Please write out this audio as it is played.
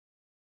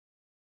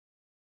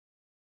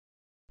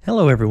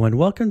Hello everyone,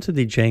 welcome to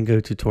the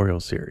Django tutorial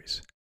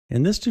series.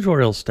 In this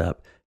tutorial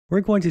step,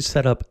 we're going to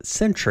set up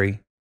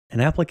Sentry,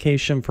 an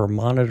application for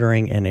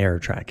monitoring and error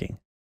tracking.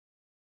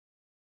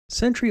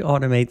 Sentry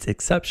automates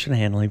exception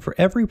handling for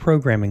every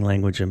programming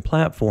language and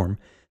platform,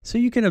 so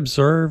you can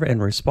observe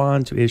and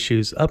respond to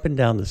issues up and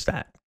down the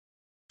stack.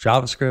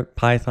 JavaScript,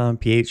 Python,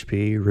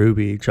 PHP,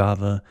 Ruby,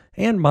 Java,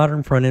 and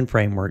modern front-end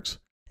frameworks,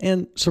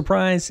 and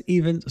surprise,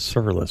 even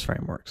serverless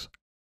frameworks.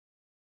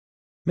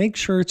 Make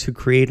sure to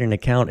create an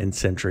account in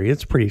Sentry.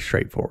 It's pretty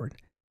straightforward.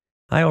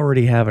 I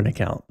already have an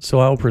account, so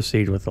I'll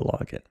proceed with the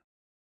login.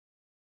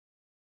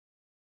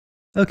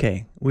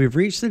 Okay, we've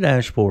reached the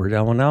dashboard.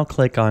 I will now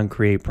click on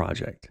Create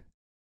Project.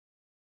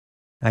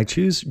 I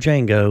choose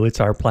Django, it's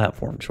our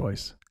platform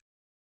choice.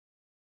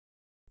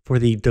 For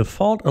the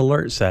default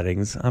alert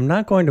settings, I'm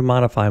not going to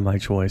modify my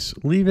choice.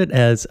 Leave it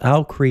as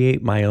I'll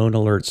create my own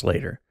alerts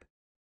later.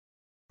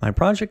 My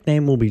project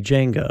name will be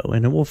Django,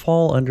 and it will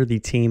fall under the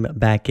team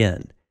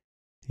backend.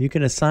 You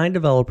can assign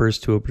developers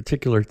to a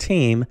particular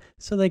team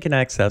so they can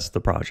access the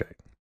project.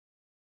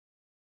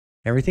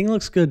 Everything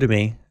looks good to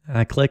me.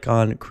 I click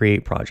on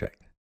Create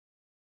Project.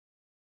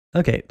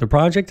 Okay, the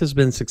project has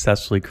been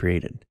successfully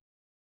created.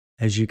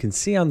 As you can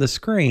see on the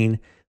screen,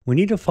 we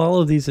need to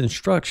follow these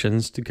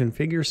instructions to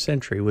configure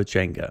Sentry with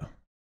Django.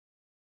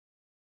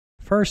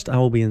 First, I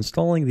will be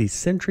installing the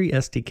Sentry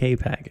Sdk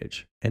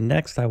package, and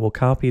next I will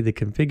copy the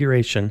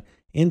configuration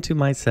into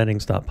my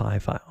settings.py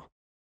file.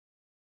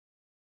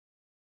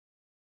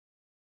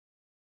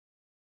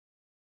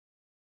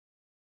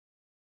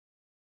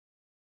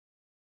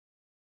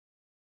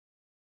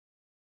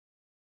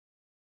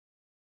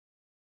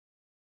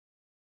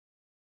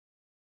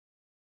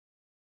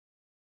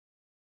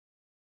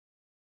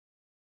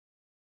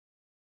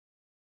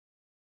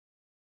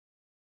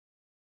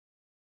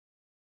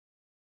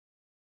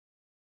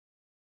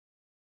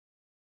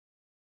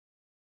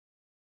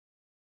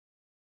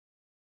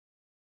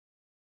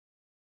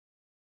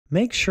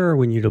 Make sure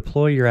when you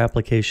deploy your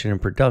application in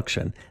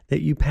production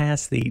that you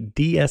pass the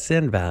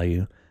DSN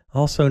value,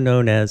 also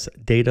known as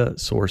data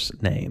source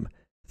name,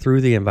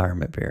 through the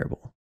environment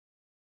variable.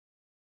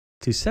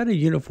 To set a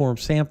uniform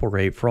sample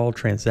rate for all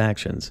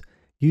transactions,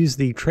 use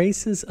the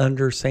traces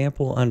under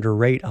sample under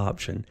rate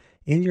option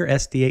in your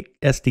SDK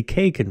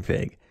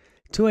config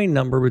to a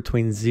number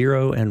between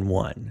 0 and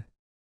 1.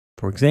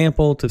 For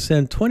example, to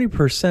send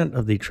 20%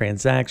 of the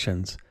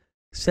transactions,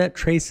 set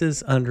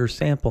traces under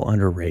sample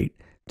under rate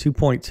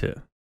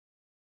 2.2.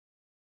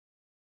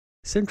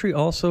 Sentry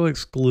also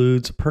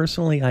excludes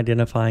personally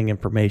identifying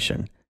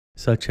information,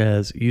 such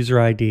as user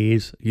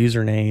IDs,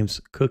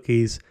 usernames,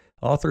 cookies,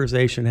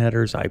 authorization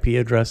headers, IP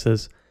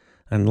addresses,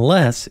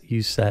 unless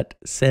you set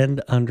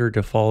send under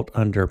default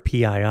under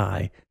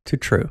PII to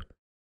true.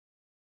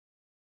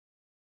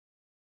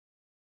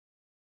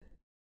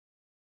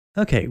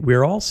 Okay,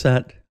 we're all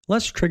set.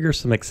 Let's trigger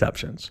some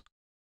exceptions.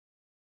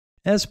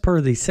 As per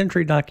the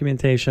Sentry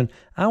documentation,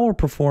 I will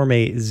perform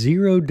a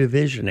zero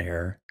division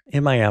error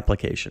in my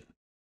application.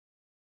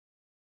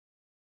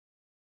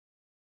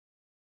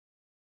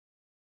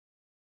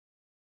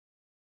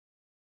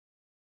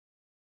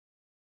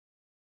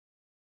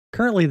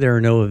 Currently, there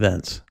are no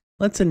events.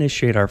 Let's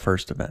initiate our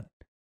first event.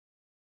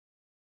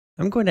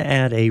 I'm going to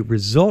add a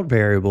result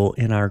variable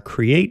in our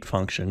create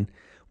function,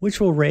 which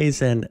will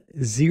raise an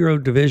zero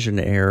division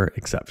error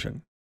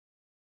exception.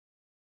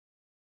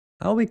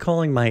 I'll be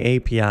calling my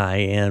API,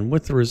 and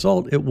with the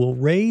result, it will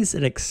raise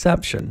an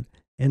exception,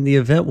 and the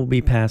event will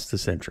be passed to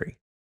Sentry.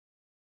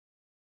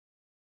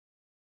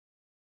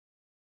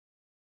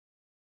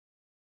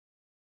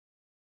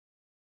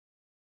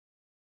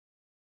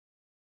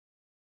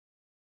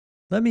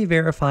 Let me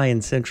verify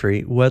in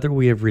Sentry whether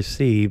we have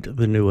received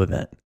the new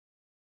event.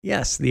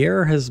 Yes, the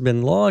error has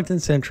been logged in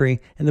Sentry,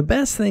 and the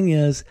best thing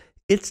is,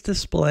 it's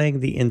displaying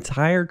the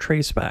entire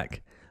traceback,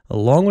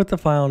 along with the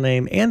file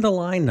name and the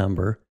line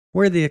number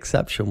where the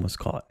exception was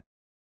caught.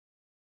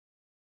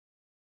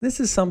 This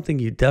is something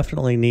you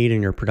definitely need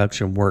in your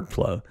production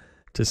workflow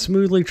to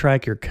smoothly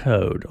track your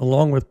code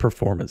along with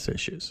performance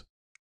issues.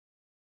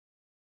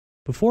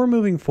 Before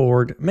moving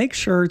forward, make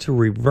sure to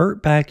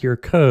revert back your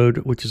code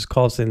which is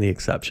causing the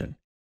exception.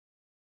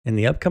 In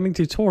the upcoming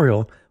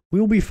tutorial, we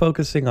will be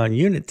focusing on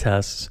unit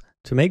tests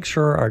to make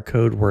sure our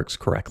code works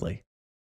correctly.